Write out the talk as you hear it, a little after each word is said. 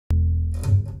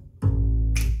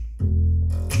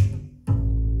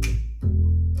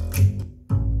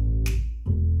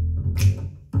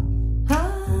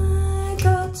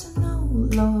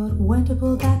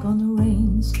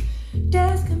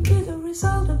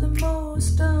the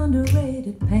most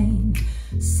underrated pain.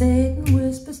 Satan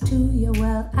whispers to you,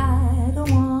 well, I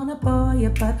don't wanna bore you,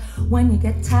 but when you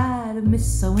get tired of Miss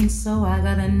So-and-so, I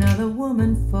got another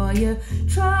woman for you.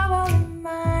 Trouble in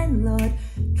mind, Lord,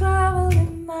 trouble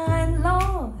in mind,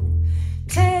 Lord.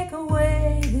 Take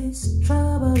away this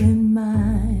trouble in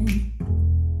mind.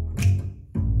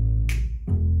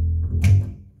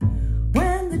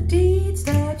 When the deeds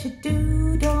that you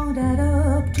do don't add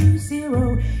up to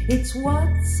zero, it's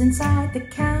what's inside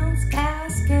that counts.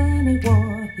 Ask any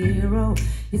war hero.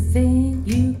 You think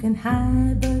you can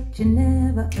hide, but you're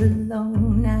never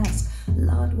alone. Ask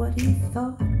Lord what he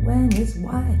thought when his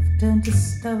wife turned to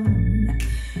stone.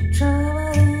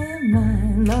 Trouble in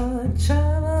mind, Lord,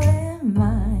 trouble in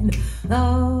mind.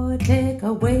 Lord, take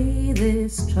away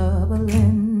this trouble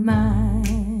in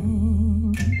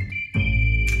mind.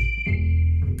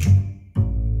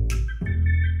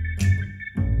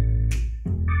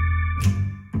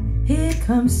 Here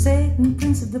comes Satan,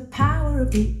 prince of the power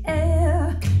of the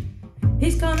air.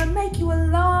 He's gonna make you a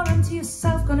law unto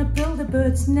yourself, gonna build a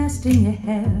bird's nest in your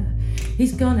hair.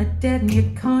 He's gonna deaden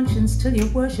your conscience till you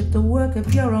worship the work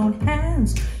of your own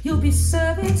hands. You'll be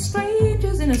serving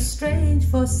strangers in a strange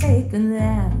forsaken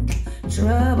land.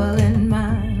 Trouble in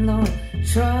mind, Lord,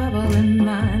 trouble in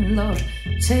mind, Lord.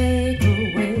 Take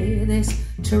away this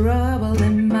trouble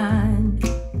in mind.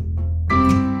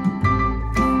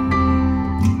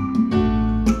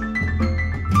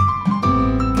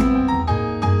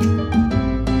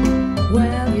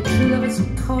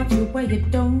 Caught you where you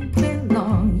don't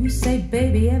belong. You say,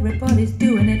 baby, everybody's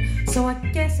doing it, so I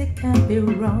guess it can't be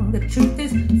wrong. The truth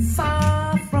is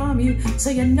far from you, so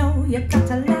you know you got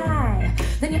to lie.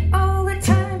 Then you're all the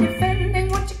time defending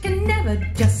what you can never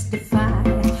justify.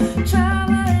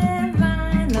 Trouble in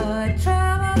mind, Lord,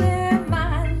 trouble in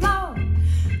mind, Lord.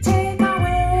 Take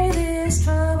away this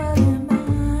trouble in mind.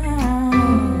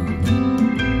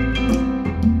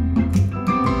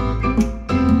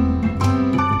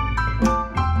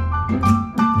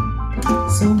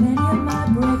 So many of my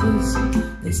brothers,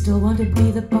 they still want to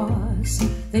be the boss.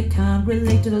 They can't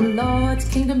relate to the Lord's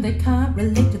kingdom, they can't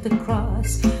relate to the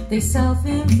cross. They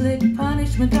self-inflict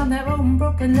punishment on their own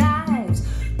broken lives.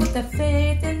 Put their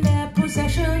faith in their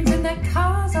possessions, in their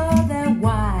cars or their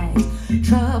wives.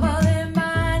 Trouble in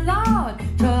mind, Lord,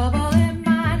 trouble in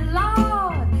mind,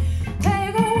 Lord.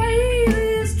 Take away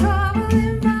this trouble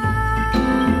in mind.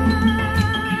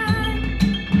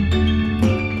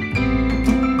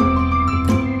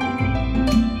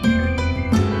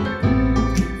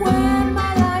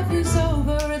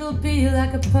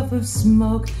 Like a puff of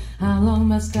smoke. How long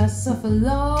must I suffer,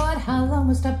 Lord? How long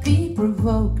must I be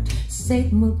provoked?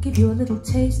 Satan will give you a little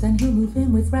taste, then he'll move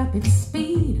in with rapid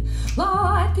speed.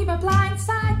 Lord, keep my blind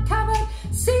side covered,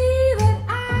 see that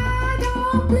I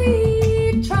don't bleed.